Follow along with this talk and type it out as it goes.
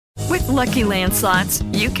Lucky Land Slots,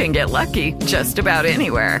 you can get lucky just about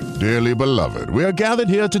anywhere. Dearly beloved, we are gathered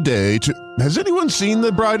here today to... Has anyone seen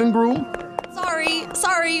the bride and groom?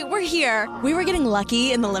 Sorry, we're here. We were getting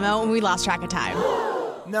lucky in the limo and we lost track of time.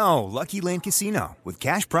 No, Lucky Land Casino, with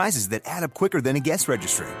cash prizes that add up quicker than a guest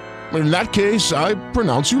registry. In that case, I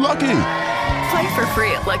pronounce you lucky. Play for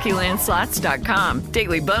free at LuckyLandSlots.com.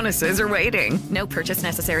 Daily bonuses are waiting. No purchase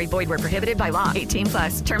necessary. Void where prohibited by law.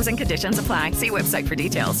 18+. Terms and conditions apply. See website for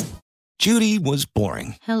details. Judy was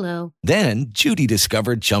boring. Hello. Then Judy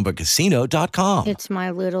discovered ChumbaCasino.com. It's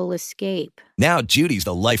my little escape. Now Judy's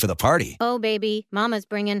the life of the party. Oh, baby, mama's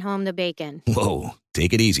bringing home the bacon. Whoa,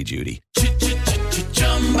 take it easy, Judy.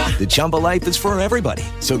 The Chumba life is for everybody.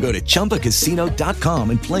 So go to ChumbaCasino.com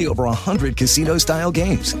and play over 100 casino-style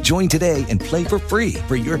games. Join today and play for free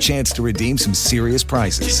for your chance to redeem some serious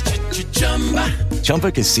prizes.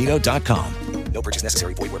 ChumbaCasino.com. No purchase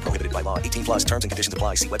necessary. Void where prohibited by law. 18+. Terms and conditions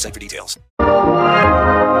apply. See website for details.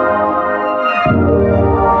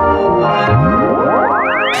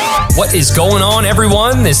 What is going on,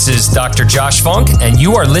 everyone? This is Dr. Josh Funk, and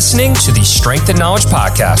you are listening to the Strength and Knowledge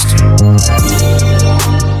Podcast.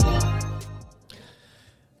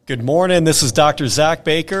 Good morning. This is Dr. Zach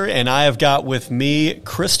Baker, and I have got with me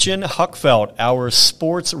Christian Huckfeldt, our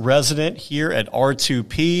sports resident here at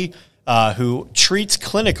R2P, who treats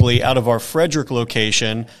clinically out of our Frederick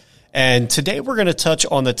location. And today we're going to touch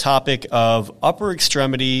on the topic of upper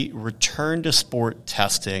extremity return to sport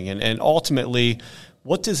testing, and ultimately,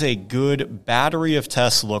 what does a good battery of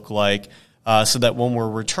tests look like so that when we're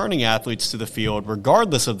returning athletes to the field,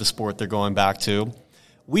 regardless of the sport they're going back to,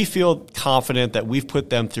 we feel confident that we've put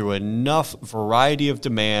them through enough variety of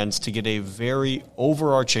demands to get a very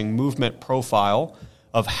overarching movement profile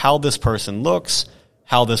of how this person looks,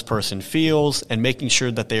 how this person feels, and making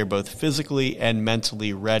sure that they are both physically and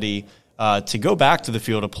mentally ready to go back to the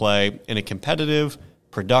field of play in a competitive,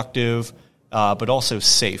 productive, but also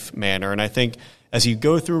safe manner. And I think as you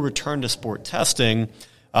go through return to sport testing,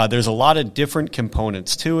 there's a lot of different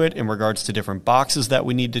components to it in regards to different boxes that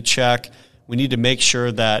we need to check. We need to make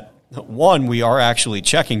sure that, one, we are actually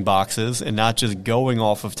checking boxes and not just going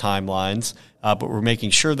off of timelines, but we're making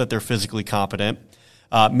sure that they're physically competent,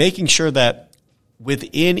 making sure that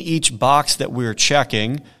within each box that we're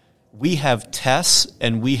checking, we have tests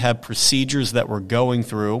and we have procedures that we're going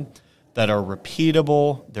through that are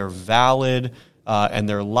repeatable, they're valid, and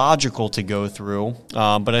they're logical to go through.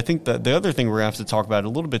 But I think that the other thing we're going to have to talk about a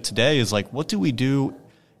little bit today is, like, what do we do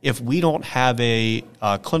if we don't have a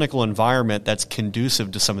clinical environment that's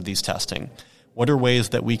conducive to some of these testing? What are ways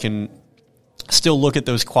that we can still look at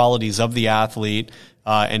those qualities of the athlete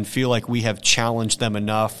and feel like we have challenged them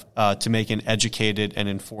enough to make an educated and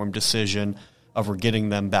informed decision of we're getting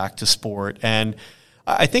them back to sport? And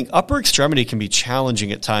I think upper extremity can be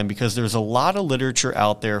challenging at times because there's a lot of literature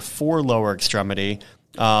out there for lower extremity,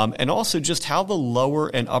 and also just how the lower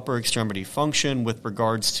and upper extremity function with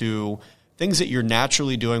regards to things that you're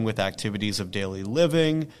naturally doing with activities of daily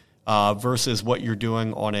living versus what you're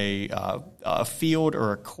doing on a field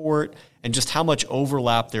or a court, and just how much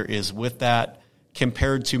overlap there is with that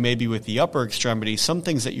compared to maybe with the upper extremity. Some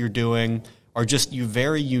things that you're doing are just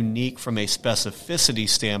very unique from a specificity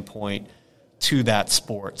standpoint to that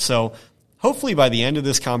sport. So hopefully by the end of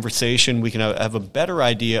this conversation, we can have a better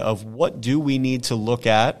idea of what do we need to look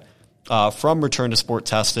at from return to sport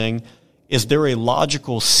testing. Is there a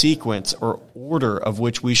logical sequence or order of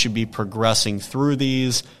which we should be progressing through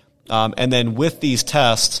these? And then with these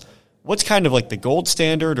tests, what's kind of like the gold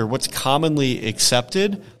standard or what's commonly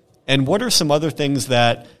accepted? And what are some other things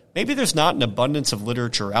that maybe there's not an abundance of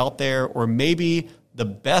literature out there, or maybe the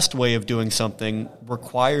best way of doing something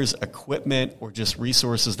requires equipment or just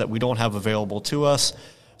resources that we don't have available to us?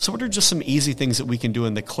 So what are just some easy things that we can do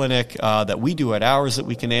in the clinic that we do at ours that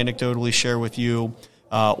we can anecdotally share with you?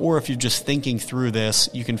 Or if you're just thinking through this,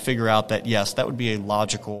 you can figure out that, yes, that would be a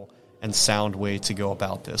logical and sound way to go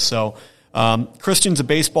about this. So Christian's a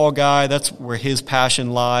baseball guy. That's where his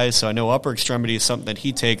passion lies. So I know upper extremity is something that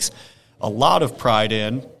he takes a lot of pride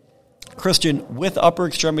in. Christian, with upper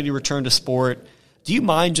extremity return to sport, do you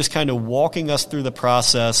mind just kind of walking us through the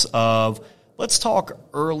process of, let's talk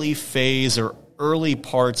early phase or early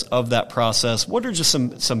parts of that process? What are just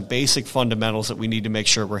some basic fundamentals that we need to make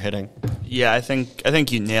sure we're hitting? Yeah, I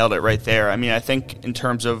think you nailed it right there. I mean, I think in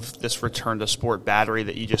terms of this return to sport battery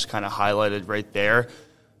that you just kind of highlighted right there,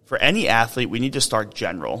 for any athlete, we need to start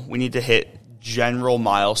general. We need to hit general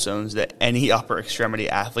milestones that any upper extremity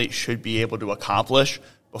athlete should be able to accomplish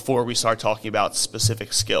before we start talking about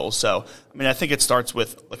specific skills. So, I mean, I think it starts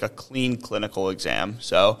with like a clean clinical exam.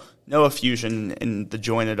 So no effusion in the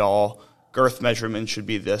joint at all. Girth measurements should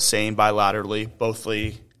be the same bilaterally,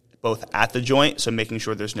 both at the joint, so making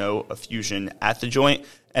sure there's no effusion at the joint,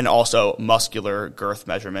 and also muscular girth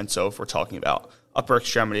measurements. So if we're talking about upper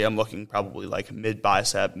extremity, I'm looking probably like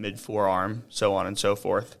mid-bicep, mid-forearm, so on and so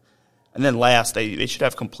forth. And then last, they should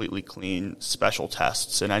have completely clean special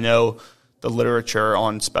tests. And I know the literature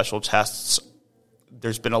on special tests,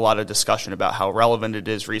 there's been a lot of discussion about how relevant it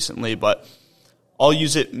is recently, but I'll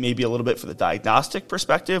use it maybe a little bit for the diagnostic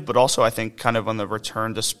perspective, but also I think kind of on the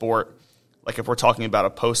return to sport. Like if we're talking about a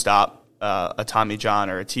post-op, a Tommy John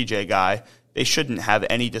or a TJ guy, they shouldn't have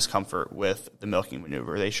any discomfort with the milking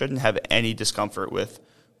maneuver. They shouldn't have any discomfort with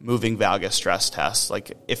moving valgus stress tests.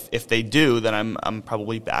 Like if they do, then I'm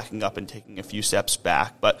probably backing up and taking a few steps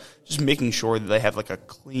back. But just making sure that they have like a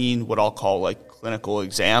clean, what I'll call like clinical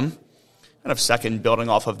exam. Kind of second, building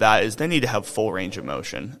off of that, is they need to have full range of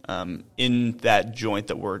motion in that joint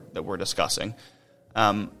that we're discussing.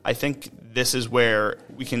 I think this is where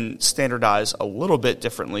we can standardize a little bit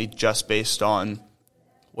differently just based on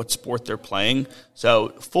what sport they're playing. So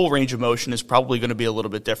full range of motion is probably going to be a little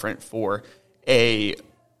bit different for a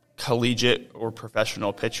collegiate or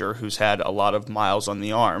professional pitcher who's had a lot of miles on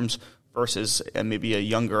the arms versus maybe a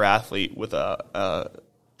younger athlete with a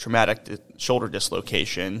traumatic shoulder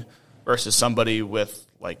dislocation versus somebody with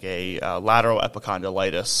like a lateral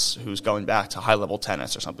epicondylitis who's going back to high-level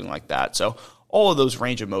tennis or something like that. So all of those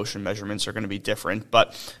range of motion measurements are going to be different,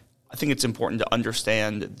 but I think it's important to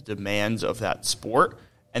understand the demands of that sport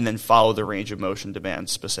and then follow the range of motion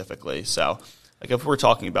demands specifically. So like if we're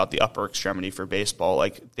talking about the upper extremity for baseball,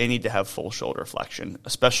 like they need to have full shoulder flexion,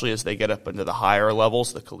 especially as they get up into the higher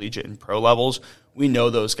levels, the collegiate and pro levels. We know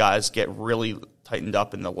those guys get really tightened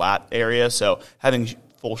up in the lat area, so having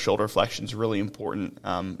full shoulder flexion is really important.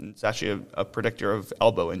 It's actually a predictor of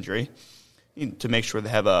elbow injury. You need to make sure they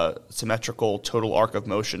have a symmetrical total arc of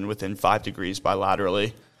motion within 5 degrees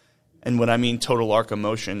bilaterally. And when I mean total arc of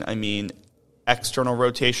motion, I mean external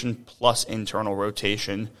rotation plus internal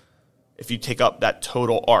rotation. If you take up that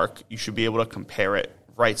total arc, you should be able to compare it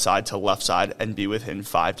right side to left side and be within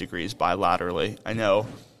 5 degrees bilaterally. I know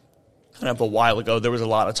kind of a while ago there was a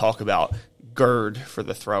lot of talk about GERD for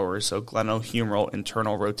the throwers, so glenohumeral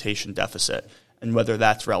internal rotation deficit, and whether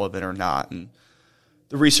that's relevant or not. And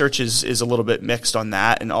the research is a little bit mixed on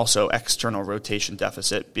that, and also external rotation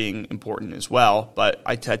deficit being important as well. But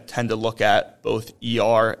I tend to look at both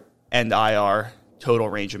ER and IR total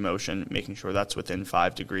range of motion, making sure that's within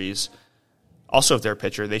 5 degrees. Also, if they're a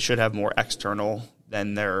pitcher, they should have more external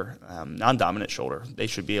than their non-dominant shoulder. They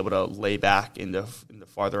should be able to lay back into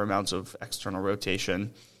farther amounts of external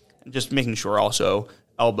rotation. And just making sure also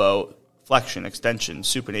elbow flexion, extension,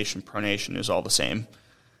 supination, pronation is all the same.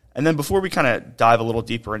 And then before we kind of dive a little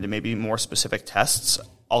deeper into maybe more specific tests,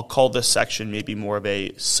 I'll call this section maybe more of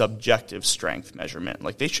a subjective strength measurement.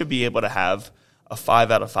 Like they should be able to have a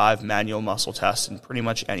 5 out of 5 manual muscle test in pretty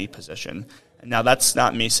much any position. And now that's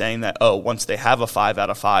not me saying that, once they have a 5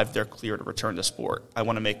 out of 5, they're clear to return to sport. I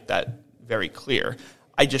want to make that very clear.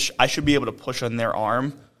 I should be able to push on their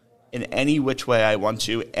arm in any which way I want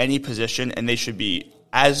to, any position, and they should be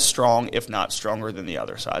as strong, if not stronger, than the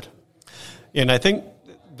other side. Yeah, and I think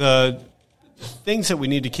the things that we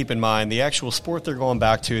need to keep in mind, the actual sport they're going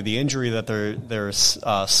back to, the injury that they're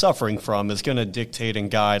suffering from is going to dictate and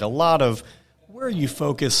guide a lot of where you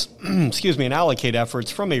focus, and allocate efforts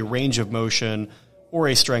from a range of motion or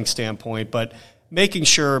a strength standpoint, but making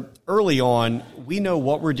sure early on we know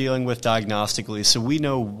what we're dealing with diagnostically, so we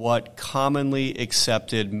know what commonly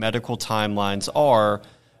accepted medical timelines are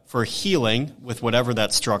for healing with whatever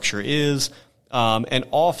that structure is, and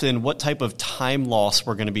often what type of time loss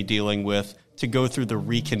we're going to be dealing with to go through the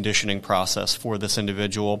reconditioning process for this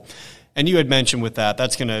individual. And you had mentioned with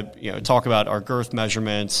that's going to talk about our girth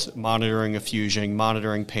measurements, monitoring effusion,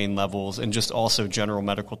 monitoring pain levels, and just also general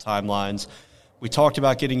medical timelines. We talked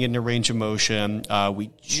about getting into range of motion.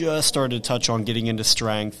 We just started to touch on getting into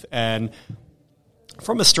strength. And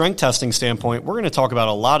from a strength testing standpoint, we're going to talk about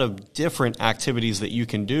a lot of different activities that you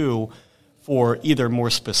can do for either more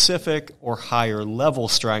specific or higher level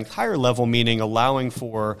strength. Higher level meaning allowing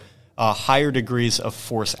for higher degrees of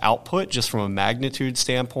force output just from a magnitude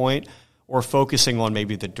standpoint, or focusing on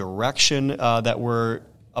maybe the direction that we're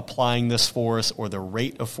applying this force or the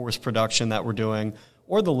rate of force production that we're doing,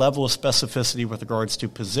 or the level of specificity with regards to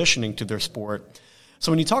positioning to their sport.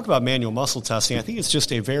 So when you talk about manual muscle testing, I think it's just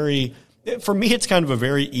for me, it's kind of a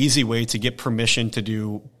very easy way to get permission to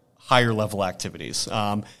do higher level activities.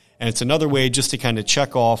 And it's another way just to kind of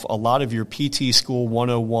check off a lot of your PT School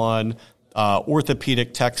 101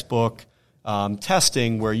 orthopedic textbook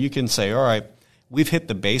testing, where you can say, all right, we've hit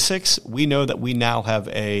the basics. We know that we now have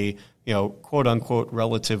a quote unquote,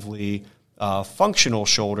 relatively functional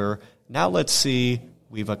shoulder. Now let's see,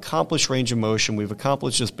 we've accomplished range of motion, we've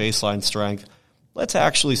accomplished this baseline strength. Let's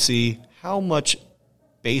actually see how much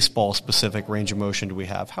baseball-specific range of motion do we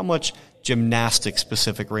have? How much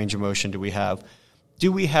gymnastics-specific range of motion do we have?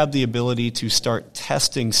 Do we have the ability to start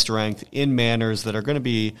testing strength in manners that are going to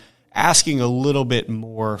be asking a little bit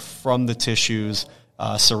more from the tissues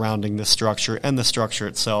surrounding the structure and the structure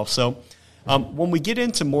itself? So when we get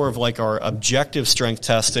into more of like our objective strength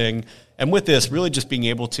testing, and with this, really just being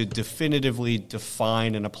able to definitively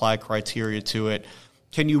define and apply criteria to it,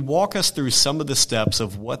 can you walk us through some of the steps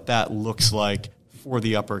of what that looks like for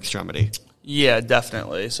the upper extremity? Yeah,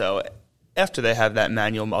 definitely. So after they have that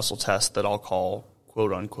manual muscle test that I'll call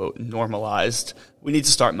quote-unquote normalized, we need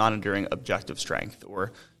to start monitoring objective strength,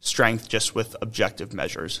 or strength just with objective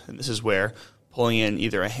measures. And this is where pulling in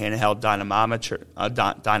either a handheld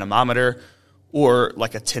dynamometer or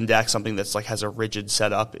like a Tindex, something that's like has a rigid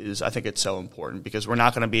setup, I think it's so important, because we're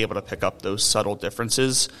not going to be able to pick up those subtle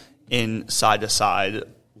differences in side-to-side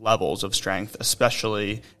levels of strength,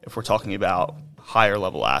 especially if we're talking about higher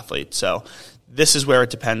level athletes. So this is where it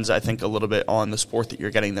depends, I think, a little bit on the sport that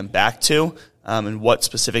you're getting them back to, and what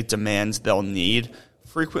specific demands they'll need.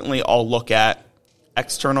 Frequently, I'll look at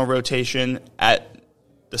external rotation at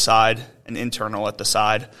the side and internal at the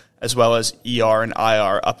side, as well as ER and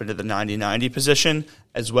IR up into the 90-90 position,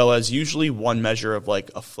 as well as usually one measure of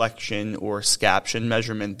like a flexion or scaption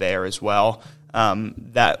measurement there as well.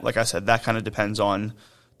 That, like I said, that kind of depends on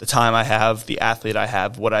the time I have, the athlete I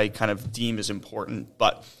have, what I kind of deem is important.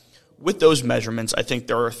 But with those measurements, I think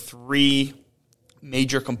there are three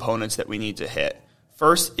major components that we need to hit.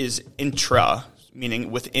 First is intra,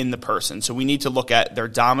 meaning within the person. So we need to look at their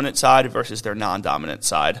dominant side versus their non-dominant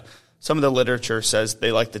side. Some of the literature says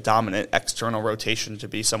they like the dominant external rotation to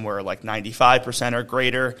be somewhere like 95% or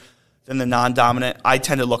greater than the non-dominant. I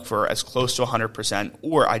tend to look for as close to 100%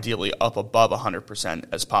 or ideally up above 100%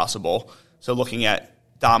 as possible. So looking at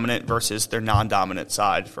dominant versus their non-dominant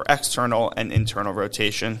side for external and internal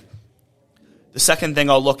rotation. The second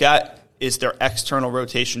thing I'll look at is their external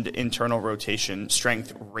rotation to internal rotation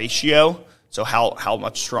strength ratio. So how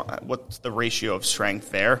much strong, what's the ratio of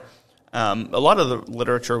strength there? A lot of the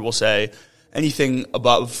literature will say anything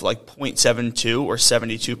above like 0.72 or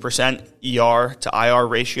 72% ER to IR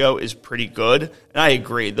ratio is pretty good. And I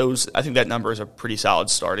agree. I think that number is a pretty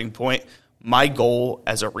solid starting point. My goal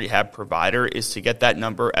as a rehab provider is to get that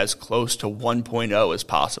number as close to 1.0 as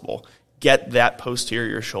possible. Get that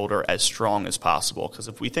posterior shoulder as strong as possible. Because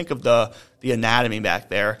if we think of the anatomy back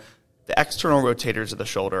there, the external rotators of the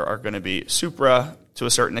shoulder are going to be supra to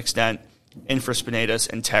a certain extent, infraspinatus,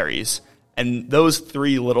 and teres. And those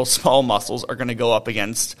three little small muscles are going to go up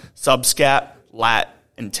against subscat, lat,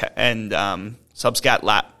 and subscat,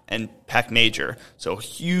 lat, and pec major. So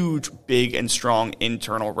huge, big, and strong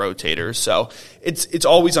internal rotators. So it's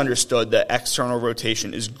always understood that external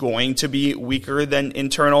rotation is going to be weaker than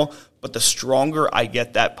internal, but the stronger I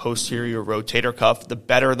get that posterior rotator cuff, the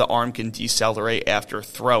better the arm can decelerate after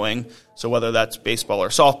throwing. So whether that's baseball or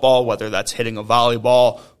softball, whether that's hitting a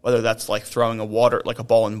volleyball, whether that's like throwing a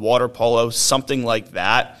ball in water polo, something like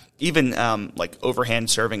that, even like overhand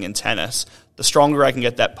serving in tennis, the stronger I can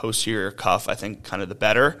get that posterior cuff, I think kind of the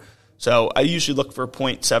better. So I usually look for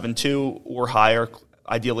 0.72 or higher,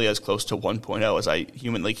 ideally as close to 1.0 as I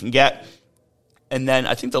humanly can get. And then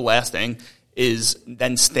I think the last thing is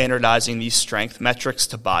then standardizing these strength metrics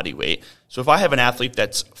to body weight. So if I have an athlete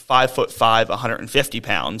that's 5'5", 150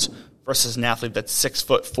 pounds versus an athlete that's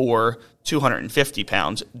 6'4", 250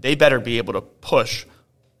 pounds, they better be able to push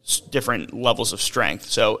different levels of strength.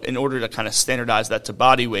 So in order to kind of standardize that to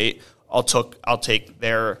body weight, I'll take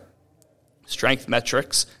their strength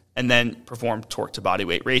metrics and then perform torque to body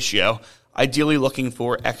weight ratio, ideally looking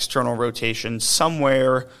for external rotation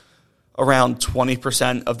somewhere around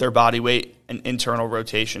 20% of their body weight, and internal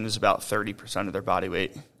rotation is about 30% of their body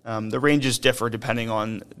weight. The ranges differ depending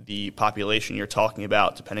on the population you're talking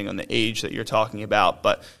about, depending on the age that you're talking about,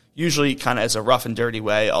 but usually kind of as a rough and dirty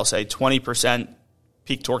way, I'll say 20%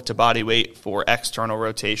 peak torque to body weight for external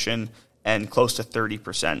rotation and close to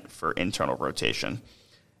 30% for internal rotation.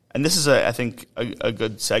 And this is, I think, a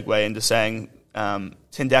good segue into saying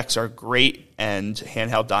Tindex are great and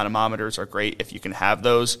handheld dynamometers are great if you can have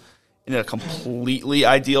those. In a completely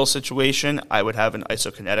ideal situation, I would have an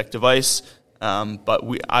isokinetic device, but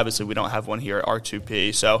we don't have one here at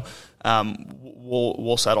R2P, so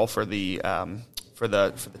we'll settle for the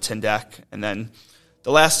Tindex. And then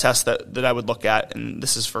The last test that I would look at, and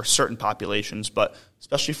this is for certain populations, but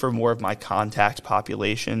especially for more of my contact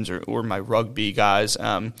populations or my rugby guys,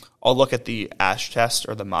 I'll look at the ASH test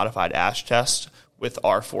or the modified ASH test with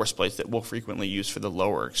our force plates that we'll frequently use for the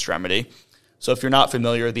lower extremity. So if you're not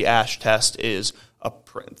familiar, the ASH test is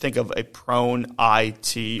think of a prone I,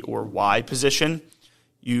 T, or Y position.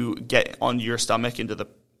 You get on your stomach into the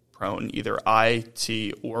prone, either I,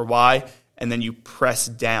 T, or Y, and then you press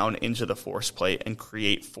down into the force plate and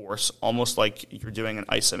create force, almost like you're doing an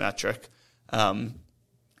isometric. And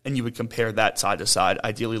you would compare that side to side,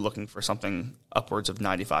 ideally looking for something upwards of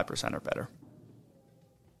 95% or better.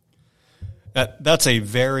 That's a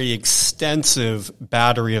very extensive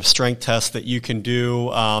battery of strength tests that you can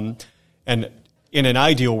do. And in an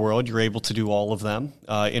ideal world, you're able to do all of them.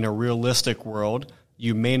 In a realistic world,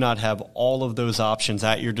 you may not have all of those options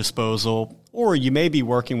at your disposal, or you may be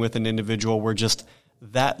working with an individual where just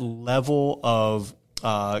that level of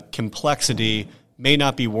complexity may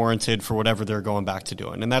not be warranted for whatever they're going back to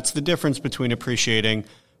doing. And that's the difference between appreciating,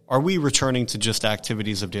 are we returning to just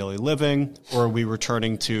activities of daily living, or are we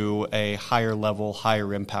returning to a higher level,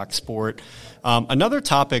 higher impact sport? Another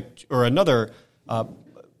topic, or another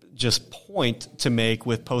just point to make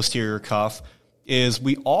with posterior cuff, is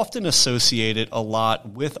we often associate it a lot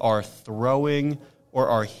with our throwing or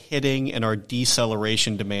our hitting and our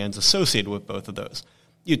deceleration demands associated with both of those.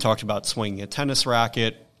 You talked about swinging a tennis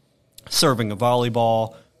racket, serving a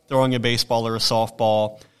volleyball, throwing a baseball or a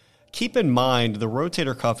softball. Keep in mind, the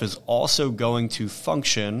rotator cuff is also going to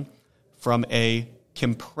function from a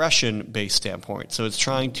compression-based standpoint. So it's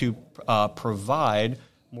trying to provide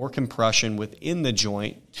more compression within the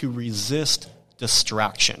joint to resist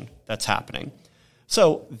distraction that's happening.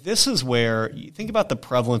 So this is where you think about the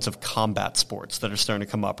prevalence of combat sports that are starting to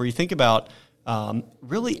come up, or you think about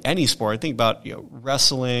really any sport. I think about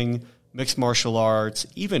wrestling, mixed martial arts,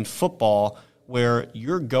 even football, where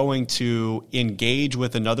you're going to engage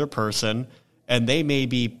with another person and they may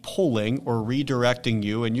be pulling or redirecting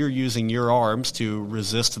you, and you're using your arms to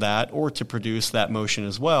resist that or to produce that motion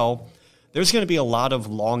as well. There's going to be a lot of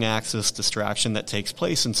long axis distraction that takes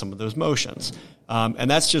place in some of those motions. And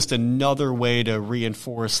that's just another way to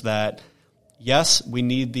reinforce that, yes, we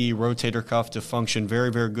need the rotator cuff to function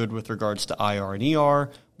very, very good with regards to IR and ER.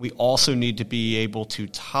 We also need to be able to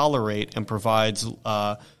tolerate and provide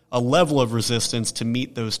a level of resistance to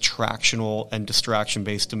meet those tractional and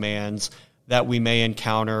distraction-based demands that we may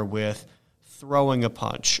encounter with throwing a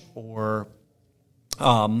punch or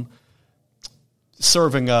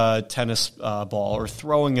serving a tennis ball or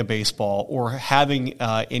throwing a baseball, or having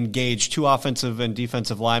engaged, two offensive and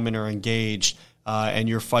defensive linemen are engaged and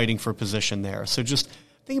you're fighting for position there. So just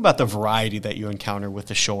think about the variety that you encounter with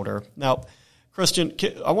the shoulder. Now, Christian,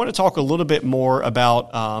 I want to talk a little bit more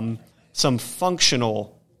about some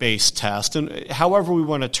functional-based tests, and however we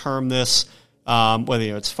want to term this,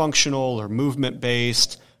 whether it's functional or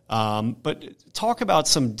movement-based, but talk about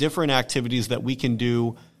some different activities that we can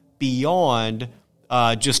do beyond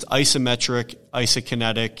just isometric,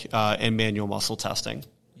 isokinetic, and manual muscle testing.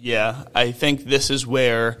 Yeah, I think this is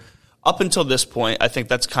where, up until this point, I think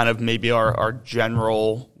that's kind of maybe our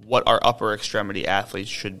general, what our upper extremity athletes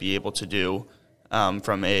should be able to do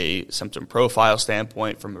from a symptom profile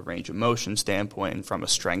standpoint, from a range of motion standpoint, and from a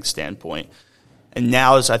strength standpoint. And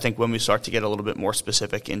now is, I think, when we start to get a little bit more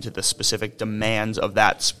specific into the specific demands of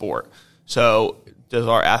that sport. So does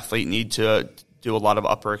our athlete need to do a lot of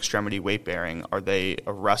upper extremity weight bearing? Are they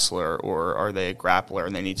a wrestler or are they a grappler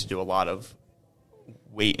and they need to do a lot of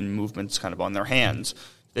weight and movements kind of on their hands?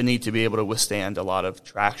 They need to be able to withstand a lot of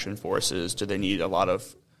traction forces. Do they need a lot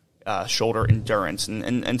of shoulder endurance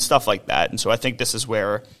and stuff like that? And so I think this is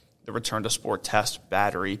where the return to sport test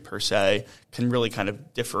battery per se can really kind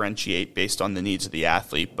of differentiate based on the needs of the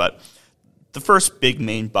athlete. But the first big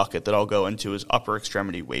main bucket that I'll go into is upper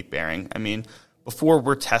extremity weight bearing. I mean, before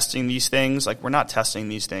we're testing these things, like we're not testing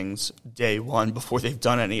these things day one before they've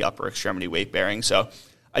done any upper extremity weight bearing. So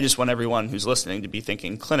I just want everyone who's listening to be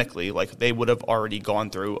thinking clinically, like they would have already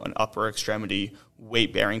gone through an upper extremity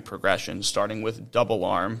weight bearing progression, starting with double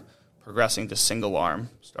arm, progressing to single arm,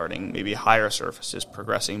 starting maybe higher surfaces,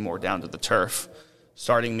 progressing more down to the turf,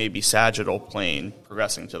 starting maybe sagittal plane,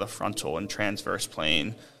 progressing to the frontal and transverse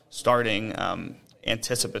plane, starting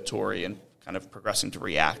anticipatory and kind of progressing to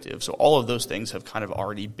reactive. So all of those things have kind of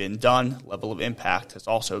already been done. Level of impact has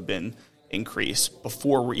also been increased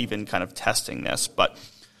before we're even kind of testing this. But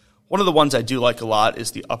one of the ones I do like a lot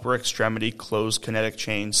is the upper extremity closed kinetic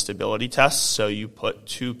chain stability test. So you put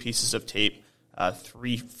two pieces of tape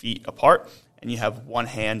 3 feet apart, and you have one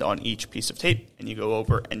hand on each piece of tape, and you go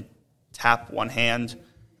over and tap one hand,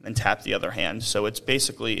 and then tap the other hand. So it's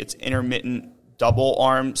intermittent double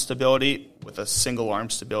arm stability with a single arm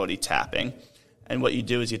stability tapping. And what you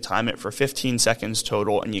do is you time it for 15 seconds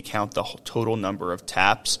total, and you count the total number of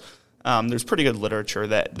taps. There's pretty good literature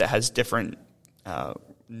that has different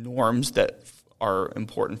norms that are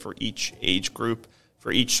important for each age group,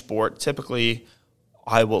 for each sport. Typically,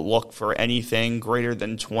 I will look for anything greater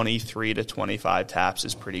than 23 to 25 taps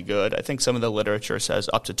is pretty good. I think some of the literature says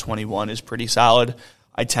up to 21 is pretty solid.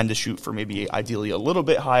 I tend to shoot for maybe ideally a little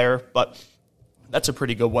bit higher, but that's a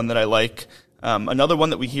pretty good one that I like. Another one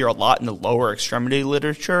that we hear a lot in the lower extremity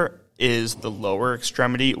literature is the lower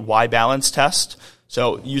extremity Y balance test.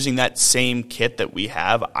 So using that same kit that we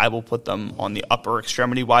have, I will put them on the upper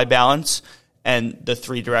extremity Y balance, and the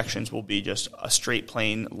 3 directions will be just a straight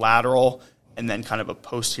plane lateral, and then kind of a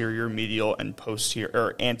posterior medial and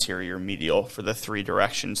anterior medial for the 3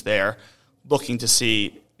 directions there, looking to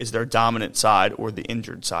see is their dominant side, or the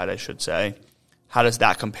injured side, I should say. How does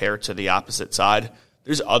that compare to the opposite side?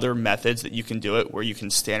 There's other methods that you can do it where you can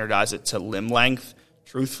standardize it to limb length.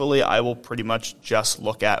 Truthfully, I will pretty much just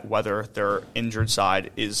look at whether their injured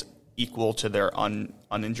side is equal to their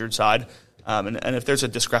uninjured side. And if there's a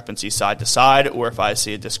discrepancy side to side, or if I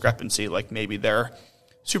see a discrepancy, like maybe they're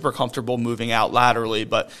super comfortable moving out laterally,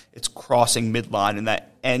 but it's crossing midline in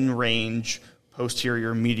that end range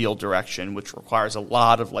posterior medial direction, which requires a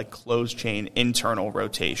lot of like closed chain internal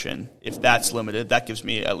rotation. If that's limited, that gives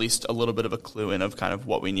me at least a little bit of a clue in of kind of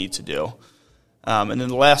what we need to do. And then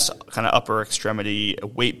the last kind of upper extremity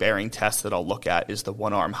weight-bearing test that I'll look at is the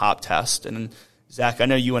one-arm hop test. And Zach, I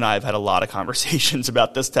know you and I have had a lot of conversations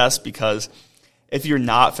about this test, because if you're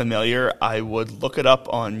not familiar, I would look it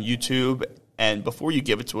up on YouTube, and before you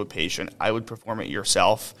give it to a patient, I would perform it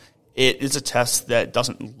yourself. It is a test that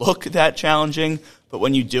doesn't look that challenging, but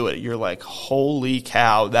when you do it, you're like, holy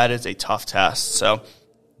cow, that is a tough test. So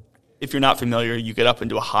if you're not familiar, you get up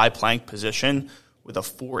into a high plank position with a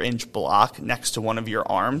 4-inch block next to one of your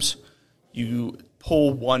arms. You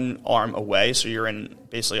pull one arm away, so you're in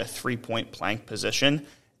basically a 3-point plank position,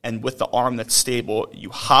 and with the arm that's stable,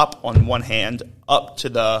 you hop on one hand up to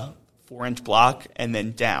the 4-inch block and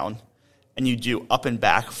then down. And you do up and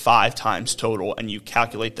back 5 times total, and you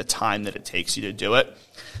calculate the time that it takes you to do it.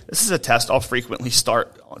 This is a test I'll frequently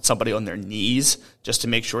start somebody on their knees just to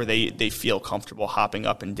make sure they feel comfortable hopping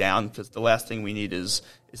up and down, because the last thing we need is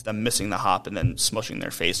them missing the hop and then smushing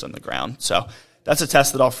their face on the ground. So that's a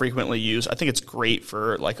test that I'll frequently use. I think it's great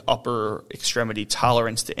for like upper extremity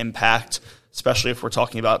tolerance to impact, especially if we're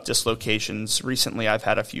talking about dislocations. Recently, I've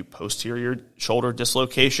had a few posterior shoulder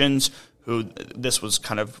dislocations who this was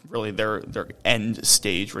kind of really their end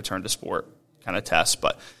stage return to sport kind of test.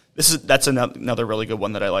 But that's another really good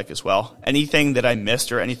one that I like as well. Anything that I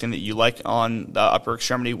missed or anything that you like on the upper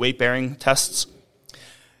extremity weight-bearing tests?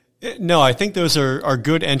 No, I think those are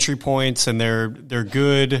good entry points, and they're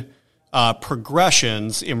good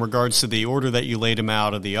progressions in regards to the order that you laid them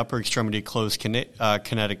out of the upper extremity closed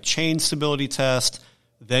kinetic chain stability test.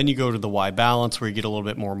 Then you go to the Y balance, where you get a little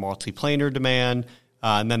bit more multiplanar demand.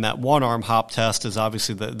 And then that one-arm hop test is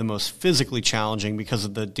obviously the most physically challenging because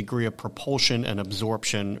of the degree of propulsion and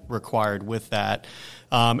absorption required with that.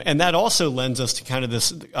 And that also lends us to kind of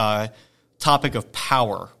this topic of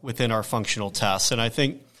power within our functional tests. And I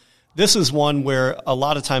think this is one where a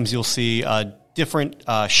lot of times you'll see different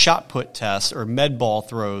shot put tests or med ball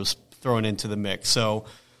throws thrown into the mix. So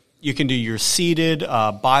you can do your seated,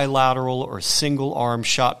 bilateral, or single-arm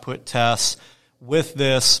shot put tests. With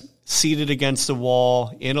this, seated against a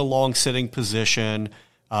wall in a long sitting position,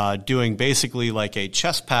 doing basically like a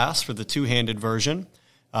chest pass for the two-handed version,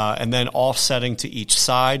 and then offsetting to each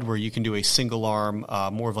side where you can do a single arm,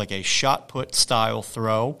 more of like a shot put style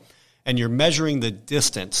throw. And you're measuring the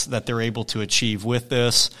distance that they're able to achieve with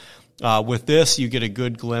this. With this, you get a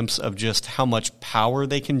good glimpse of just how much power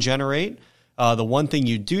they can generate. The one thing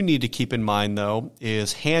you do need to keep in mind, though,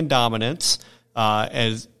 is hand dominance,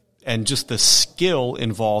 and just the skill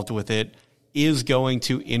involved with it is going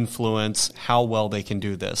to influence how well they can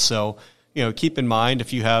do this. So, keep in mind,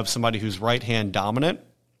 if you have somebody who's right hand dominant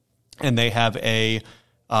and they have a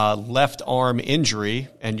left arm injury,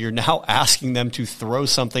 and you're now asking them to throw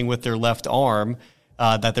something with their left arm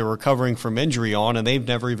that they're recovering from injury on, and they've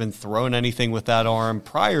never even thrown anything with that arm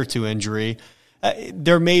prior to injury,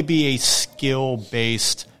 there may be a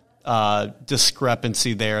skill-based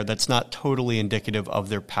discrepancy there that's not totally indicative of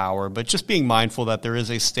their power, but just being mindful that there is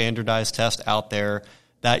a standardized test out there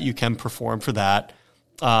that you can perform for that.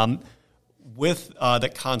 With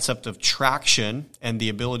the concept of traction and the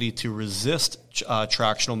ability to resist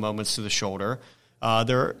tractional moments to the shoulder,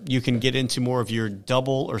 You can get into more of your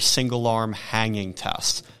double or single arm hanging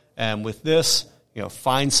tests. And with this,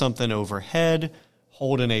 find something overhead,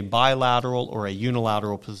 hold in a bilateral or a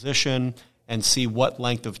unilateral position, and see what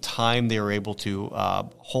length of time they are able to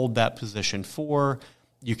hold that position for.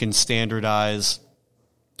 You can standardize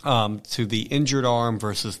to the injured arm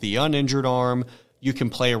versus the uninjured arm. You can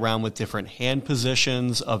play around with different hand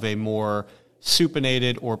positions of a more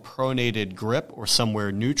supinated or pronated grip or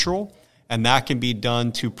somewhere neutral, and that can be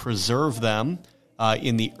done to preserve them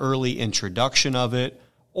in the early introduction of it,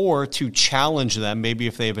 or to challenge them, maybe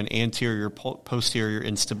if they have an anterior posterior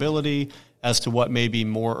instability, as to what may be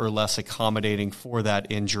more or less accommodating for that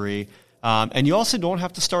injury. And you also don't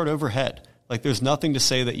have to start overhead. Like, there's nothing to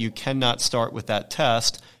say that you cannot start with that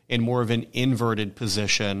test in more of an inverted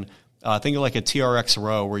position. Think of like a TRX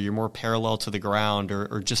row where you're more parallel to the ground,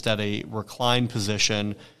 or just at a reclined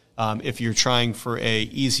position if you're trying for a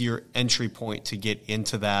easier entry point to get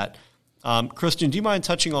into that. Christian, do you mind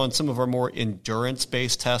touching on some of our more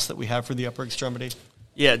endurance-based tests that we have for the upper extremity?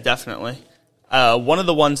 Yeah, definitely. One of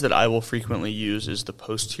the ones that I will frequently use is the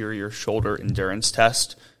posterior shoulder endurance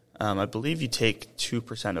test. I believe you take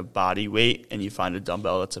 2% of body weight and you find a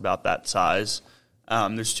dumbbell that's about that size.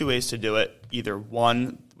 There's two ways to do it. Either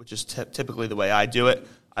one, which is typically the way I do it,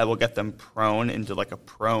 I will get them prone into like a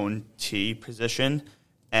prone T position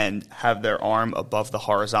and have their arm above the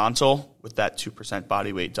horizontal with that 2%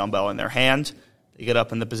 body weight dumbbell in their hand. They get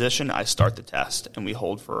up in the position, I start the test, and we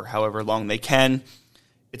hold for however long they can.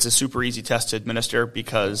 It's a super easy test to administer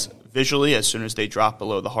because visually, as soon as they drop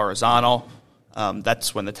below the horizontal,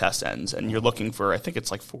 that's when the test ends. And you're looking for, I think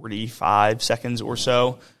it's like 45 seconds or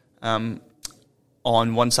so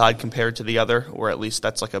on one side compared to the other, or at least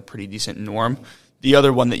that's like a pretty decent norm. The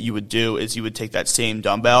other one that you would do is you would take that same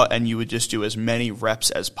dumbbell and you would just do as many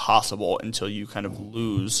reps as possible until you kind of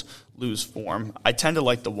lose form. I tend to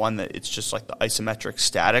like the one that it's just like the isometric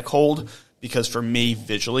static hold, because for me,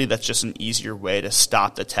 visually, that's just an easier way to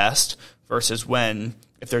stop the test versus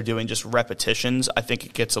if they're doing just repetitions, I think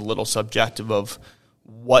it gets a little subjective of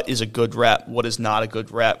what is a good rep, what is not a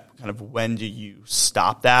good rep, kind of when do you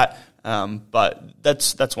stop that. But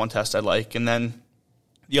that's one test I like. And then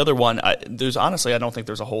the other one, I don't think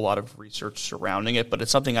there's a whole lot of research surrounding it, but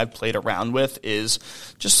it's something I've played around with, is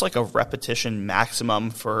just like a repetition maximum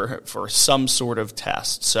for some sort of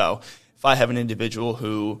test. So if I have an individual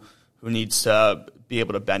who needs to be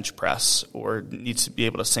able to bench press or needs to be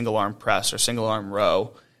able to single arm press or single arm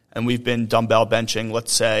row, and we've been dumbbell benching,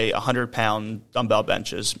 let's say 100-pound dumbbell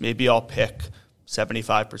benches, maybe I'll pick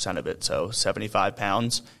 75% of it, so 75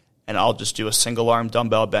 pounds, and I'll just do a single arm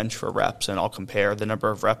dumbbell bench for reps, and I'll compare the number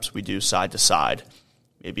of reps we do side to side.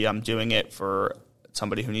 Maybe I'm doing it for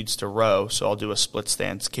somebody who needs to row, so I'll do a split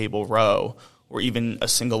stance cable row, or even a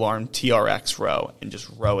single arm TRX row, and just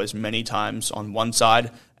row as many times on one side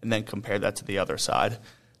and then compare that to the other side.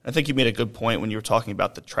 I think you made a good point when you were talking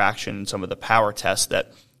about the traction and some of the power tests,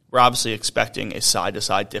 that we're obviously expecting a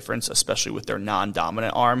side-to-side difference, especially with their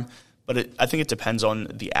non-dominant arm. But I think it depends on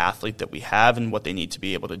the athlete that we have and what they need to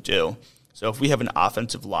be able to do. So if we have an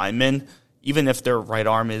offensive lineman, even if their right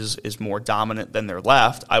arm is more dominant than their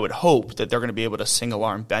left, I would hope that they're going to be able to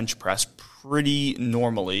single-arm bench press pretty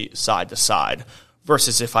normally side to side,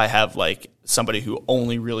 versus if I have like somebody who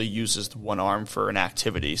only really uses one arm for an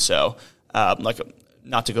activity. So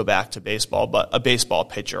not to go back to baseball, but a baseball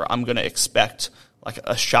pitcher, I'm going to expect like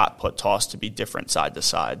a shot put toss to be different side to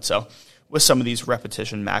side. So with some of these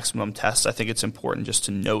repetition maximum tests, I think it's important just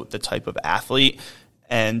to note the type of athlete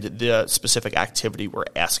and the specific activity we're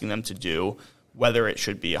asking them to do, whether it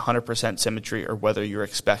should be 100% symmetry or whether you're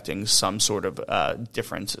expecting some sort of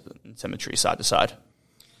difference in symmetry side to side.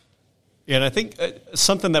 Yeah, and I think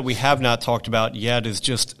something that we have not talked about yet is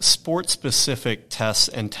just sport-specific tests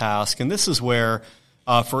and tasks. And this is where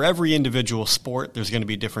for every individual sport, there's going to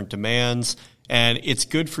be different demands. And it's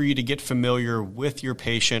good for you to get familiar with your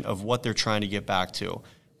patient of what they're trying to get back to,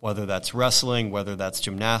 whether that's wrestling, whether that's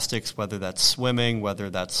gymnastics, whether that's swimming, whether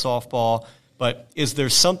that's softball. But is there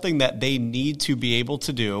something that they need to be able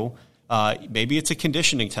to do? Maybe it's a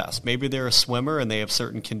conditioning test. Maybe they're a swimmer and they have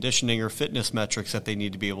certain conditioning or fitness metrics that they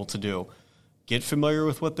need to be able to do. Get familiar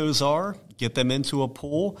with what those are, get them into a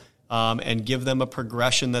pool, and give them a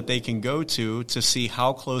progression that they can go to see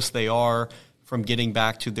how close they are from getting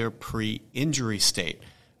back to their pre-injury state.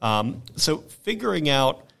 So figuring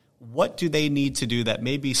out what do they need to do that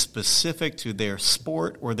may be specific to their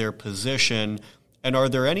sport or their position, and are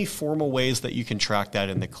there any formal ways that you can track that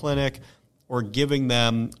in the clinic, or giving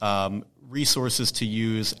them resources to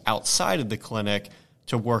use outside of the clinic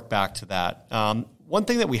to work back to that. One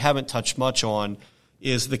thing that we haven't touched much on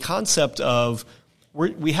is the concept of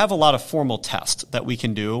we have a lot of formal tests that we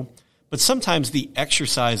can do, but sometimes the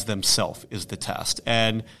exercise themselves is the test.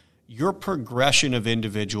 And your progression of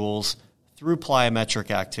individuals through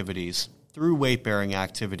plyometric activities, through weight-bearing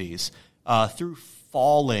activities, through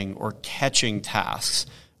falling or catching tasks,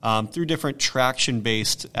 through different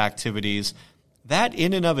traction-based activities, that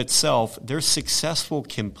in and of itself, their successful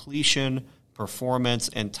completion, performance,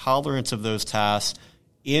 and tolerance of those tasks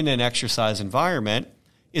in an exercise environment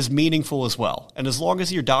is meaningful as well. And as long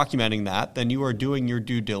as you're documenting that, then you are doing your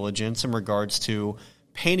due diligence in regards to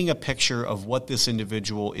painting a picture of what this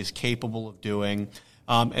individual is capable of doing,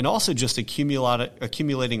 and also just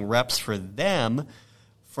accumulating reps for them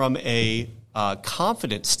from a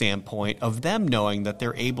confidence standpoint of them knowing that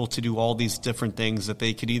they're able to do all these different things that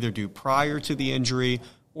they could either do prior to the injury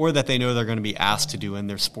or that they know they're going to be asked to do in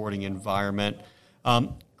their sporting environment.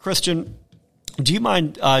 Christian, do you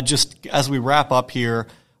mind just as we wrap up here,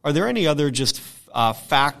 are there any other just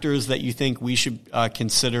factors that you think we should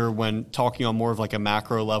consider when talking on more of like a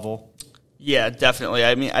macro level? Yeah, definitely.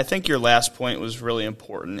 I mean, I think your last point was really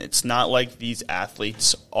important. It's not like these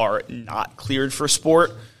athletes are not cleared for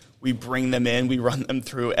sport. We bring them in, we run them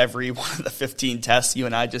through every one of the 15 tests you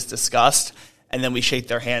and I just discussed, and then we shake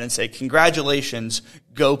their hand and say, congratulations,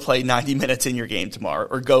 go play 90 minutes in your game tomorrow,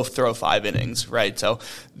 or go throw 5 innings, right? So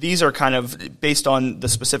these are kind of, based on the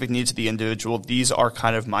specific needs of the individual, these are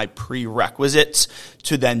kind of my prerequisites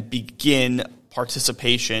to then begin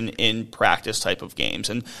participation in practice type of games.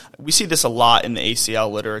 And we see this a lot in the ACL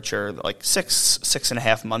literature, like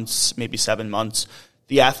 6.5 months, maybe 7 months.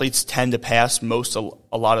 The athletes tend to pass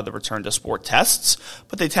a lot of the return to sport tests,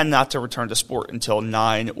 but they tend not to return to sport until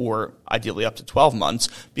 9 or ideally up to 12 months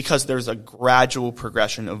because there's a gradual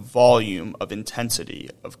progression of volume, of intensity,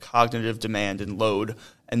 of cognitive demand and load,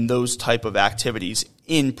 and those type of activities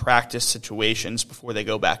in practice situations before they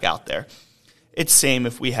go back out there. It's same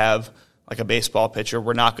if we have like a baseball pitcher,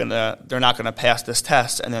 they're not gonna pass this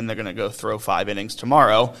test and then they're gonna go throw 5 innings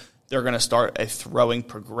tomorrow. They're gonna start a throwing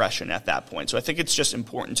progression at that point. So I think it's just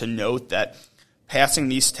important to note that passing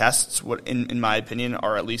these tests, in my opinion,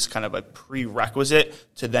 are at least kind of a prerequisite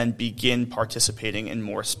to then begin participating in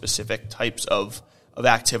more specific types of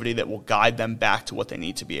activity that will guide them back to what they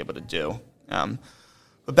need to be able to do.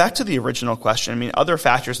 But back to the original question, I mean, other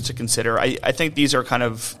factors to consider, I think these are kind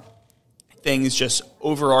of things, just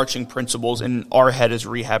overarching principles in our head as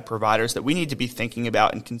rehab providers that we need to be thinking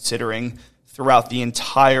about and considering throughout the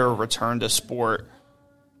entire return to sport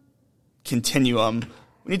continuum.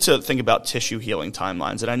 We need to think about tissue healing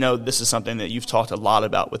timelines. And I know this is something that you've talked a lot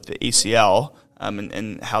about with the ACL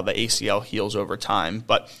and how the ACL heals over time.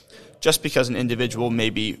 But just because an individual may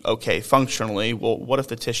be okay functionally, well, what if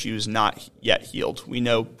the tissue is not yet healed? We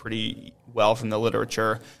know pretty well from the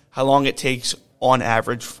literature how long it takes on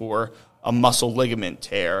average for a muscle ligament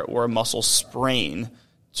tear or a muscle sprain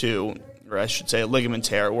to, or I should say a ligament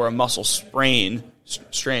tear or a muscle strain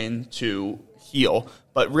to heal,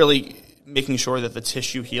 but really making sure that the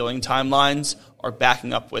tissue healing timelines are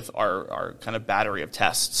backing up with our kind of battery of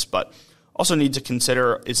tests. But also need to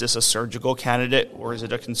consider, is this a surgical candidate or is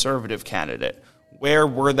it a conservative candidate? Where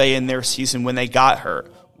were they in their season when they got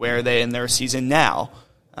hurt? Where are they in their season now?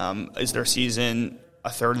 Is their season a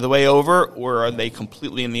third of the way over, or are they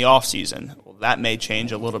completely in the off season? Well, that may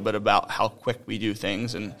change a little bit about how quick we do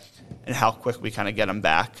things and how quick we kind of get them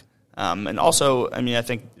back. And also, I mean, I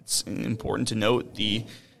think it's important to note the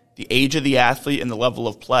age of the athlete and the level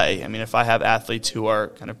of play. I mean, if I have athletes who are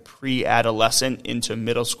kind of pre-adolescent into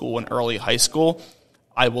middle school and early high school,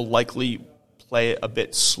 I will likely play a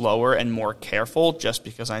bit slower and more careful just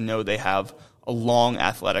because I know they have a long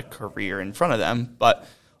athletic career in front of them. But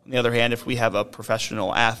on the other hand, if we have a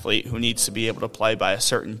professional athlete who needs to be able to play by a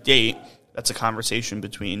certain date, that's a conversation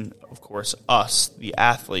between, of course, us, the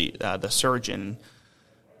athlete, the surgeon,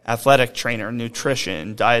 athletic trainer,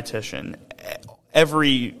 nutrition, dietitian,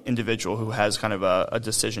 every individual who has kind of a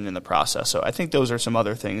decision in the process. So I think those are some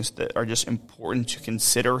other things that are just important to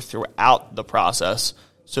consider throughout the process.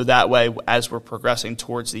 So that way, as we're progressing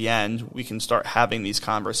towards the end, we can start having these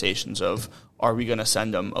conversations of, are we going to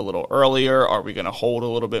send them a little earlier? Are we going to hold a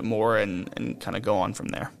little bit more and kind of go on from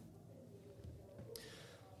there?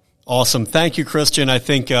 Awesome. Thank you, Christian. I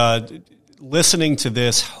think listening to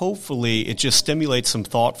this, hopefully it just stimulates some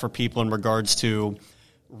thought for people in regards to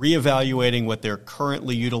reevaluating what they're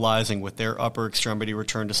currently utilizing with their upper extremity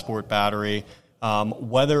return to sport battery,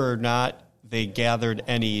 whether or not they gathered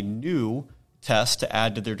any new tests to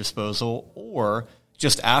add to their disposal, or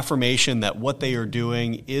just affirmation that what they are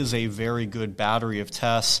doing is a very good battery of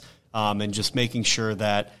tests, and just making sure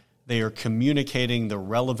that they are communicating the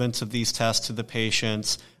relevance of these tests to the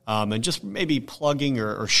patients, and just maybe plugging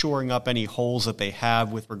or shoring up any holes that they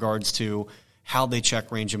have with regards to how they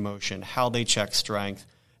check range of motion, how they check strength,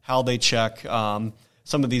 how they check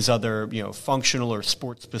some of these other functional or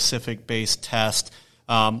sport-specific based tests.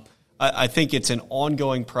 I think it's an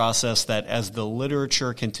ongoing process that as the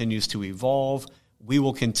literature continues to evolve, we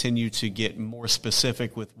will continue to get more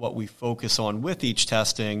specific with what we focus on with each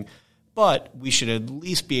testing, but we should at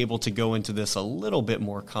least be able to go into this a little bit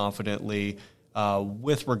more confidently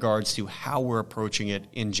with regards to how we're approaching it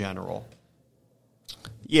in general.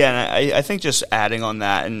 Yeah, and I think just adding on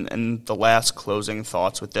that and the last closing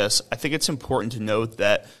thoughts with this, I think it's important to note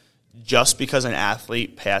that just because an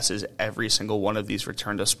athlete passes every single one of these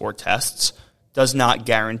return to sport tests does not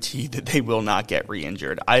guarantee that they will not get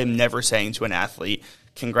re-injured. I am never saying to an athlete,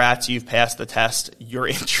 congrats, you've passed the test, your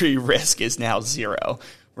injury risk is now zero,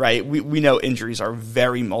 right? We know injuries are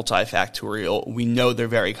very multifactorial. We know they're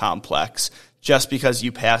very complex. Just because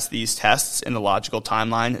you pass these tests in the logical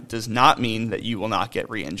timeline does not mean that you will not get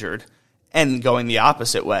re-injured. And going the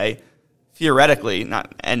opposite way, theoretically,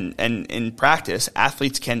 and in practice,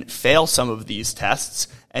 athletes can fail some of these tests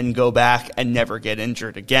and go back and never get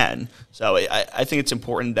injured again. So I think it's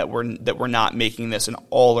important that we're not making this an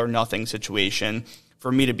all or nothing situation.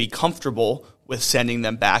 For me to be comfortable with sending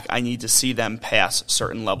them back, I need to see them pass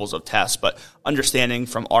certain levels of tests. But understanding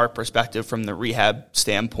from our perspective, from the rehab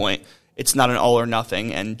standpoint, it's not an all or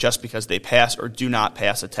nothing, and just because they pass or do not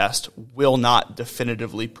pass a test will not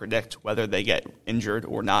definitively predict whether they get injured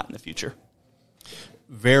or not in the future.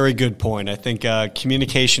 Very good point. I think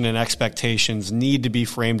communication and expectations need to be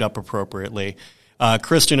framed up appropriately.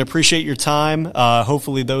 Christian, appreciate your time.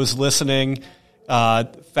 Hopefully those listening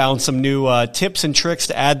found some new tips and tricks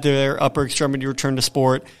to add to their upper extremity return to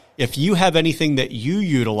sport. If you have anything that you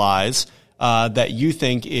utilize that you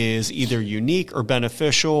think is either unique or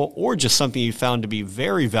beneficial or just something you found to be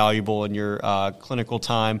very valuable in your clinical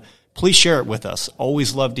time, please share it with us.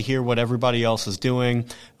 Always love to hear what everybody else is doing.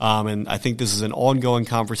 And I think this is an ongoing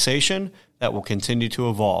conversation that will continue to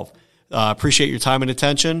evolve. Appreciate your time and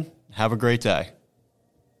attention. Have a great day.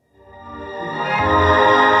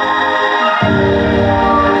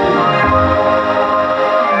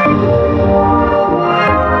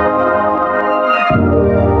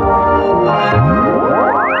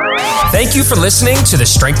 Thank you for listening to the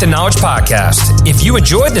Strength and Knowledge Podcast. If you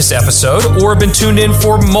enjoyed this episode or have been tuned in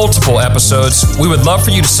for multiple episodes, we would love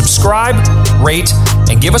for you to subscribe, rate,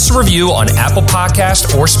 and give us a review on Apple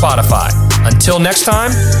Podcast or Spotify. Until next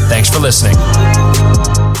time, thanks for listening.